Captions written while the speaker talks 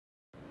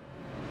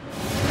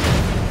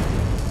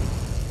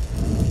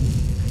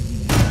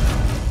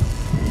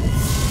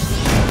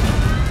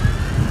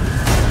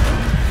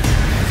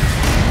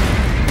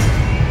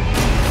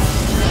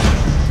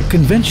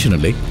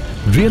Conventionally,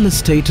 real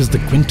estate is the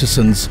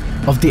quintessence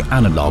of the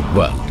analog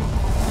world,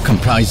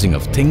 comprising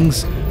of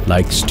things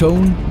like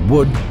stone,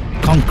 wood,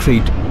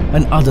 concrete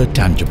and other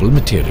tangible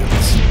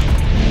materials.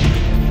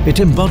 It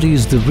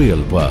embodies the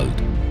real world,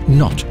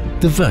 not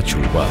the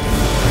virtual world.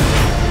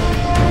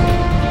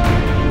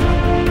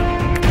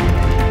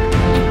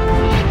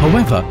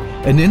 However,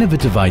 an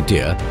innovative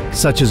idea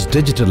such as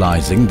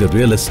digitalizing the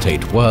real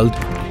estate world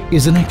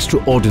is an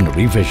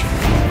extraordinary vision.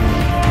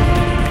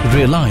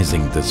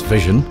 Realizing this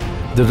vision,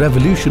 the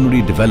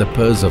revolutionary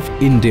developers of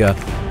India,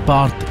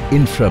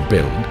 PaarthInfra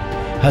Build,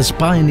 has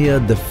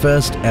pioneered the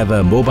first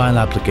ever mobile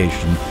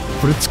application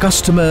for its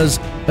customers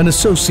and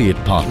associate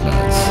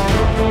partners.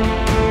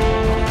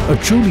 A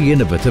truly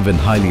innovative and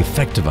highly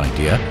effective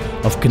idea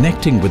of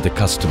connecting with the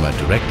customer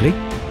directly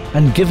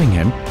and giving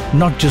him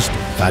not just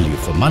value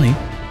for money,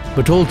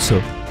 but also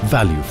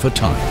value for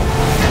time.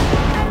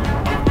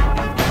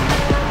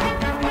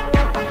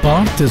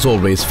 Paarth is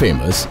always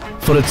famous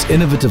for its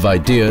innovative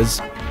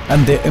ideas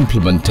and their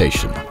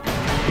implementation,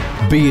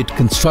 be it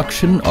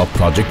construction or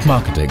project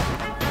marketing.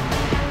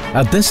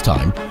 At this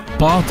time,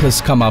 Paarth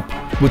has come up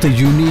with a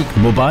unique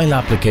mobile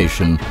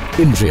application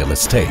in real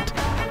estate.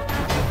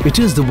 It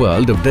is the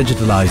world of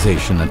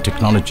digitalization and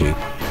technology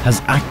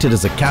has acted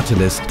as a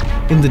catalyst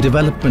in the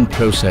development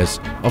process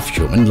of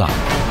human life.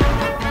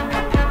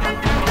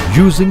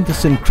 Using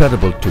this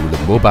incredible tool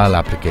of mobile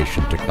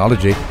application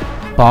technology,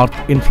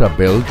 PaarthInfra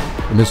Build,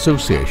 in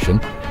association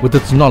with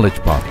its knowledge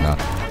partner,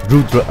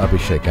 Rudra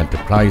Abhishek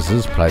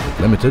Enterprises Private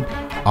Limited,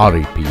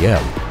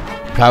 REPL,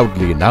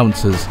 proudly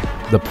announces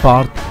the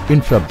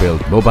PaarthInfra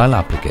Build mobile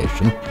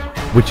application,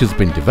 which has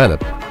been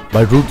developed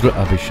by Rudra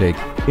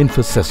Abhishek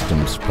Infra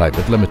Systems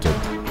Private Limited,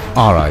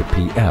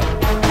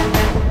 RIPL.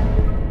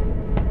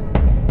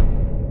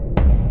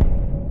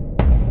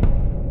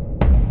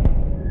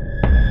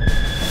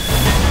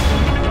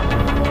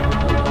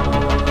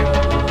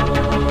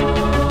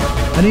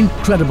 An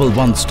incredible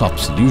one-stop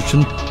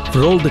solution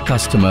for all the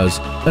customers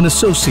and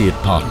associate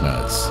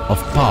partners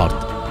of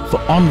Paarth for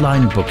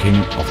online booking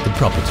of the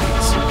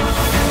properties.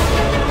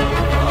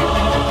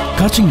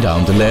 Cutting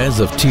down the layers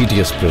of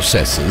tedious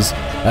processes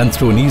and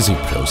through an easy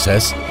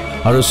process,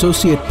 our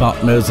associate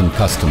partners and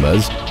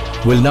customers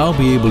will now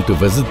be able to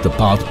visit the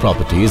Paarth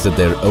properties at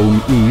their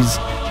own ease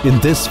in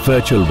this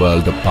virtual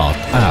world of Paarth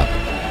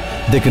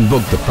app. They can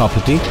book the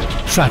property,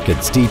 track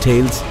its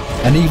details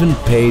and even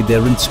pay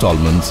their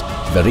installments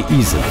very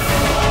easily.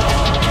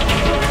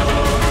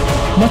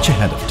 Much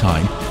ahead of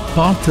time,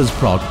 Paarth has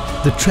brought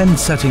the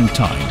trend-setting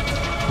time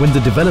when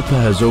the developer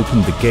has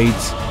opened the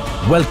gates,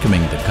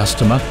 welcoming the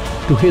customer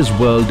to his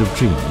world of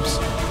dreams.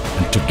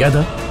 And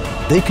together,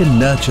 they can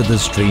nurture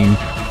this dream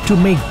to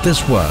make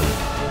this world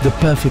the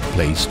perfect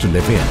place to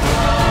live in.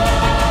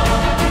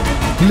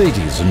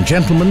 Ladies and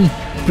gentlemen,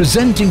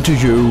 presenting to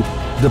you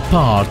the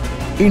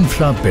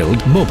PaarthInfra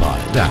Build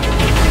mobile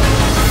app.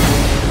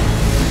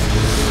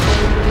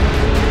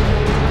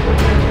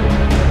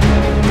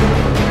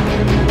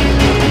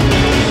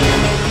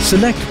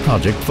 Select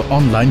project for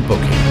online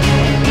booking.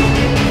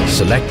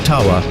 Select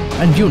tower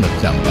and unit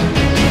number.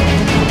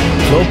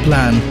 Floor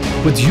plan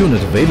with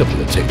unit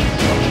availability.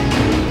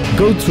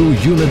 Go through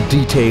unit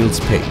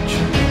details page.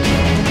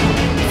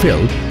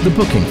 Fill the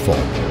booking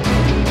form.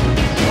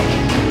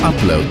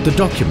 Upload the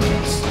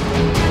documents.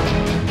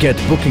 Get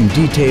booking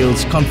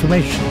details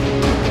confirmation.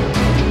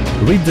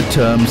 Read the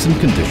terms and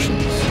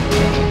conditions.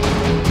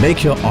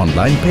 Make your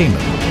online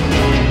payment.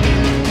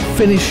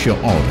 Finish your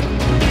order.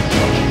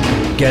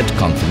 Get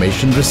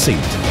confirmation receipt.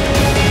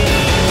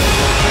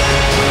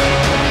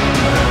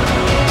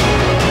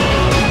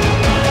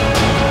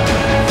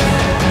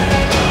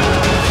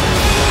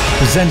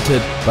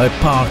 Presented by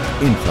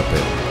PaarthInfra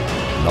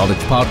Build.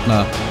 Knowledge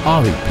partner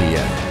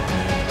REPL.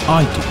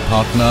 IT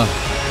partner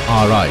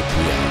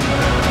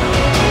RIPL.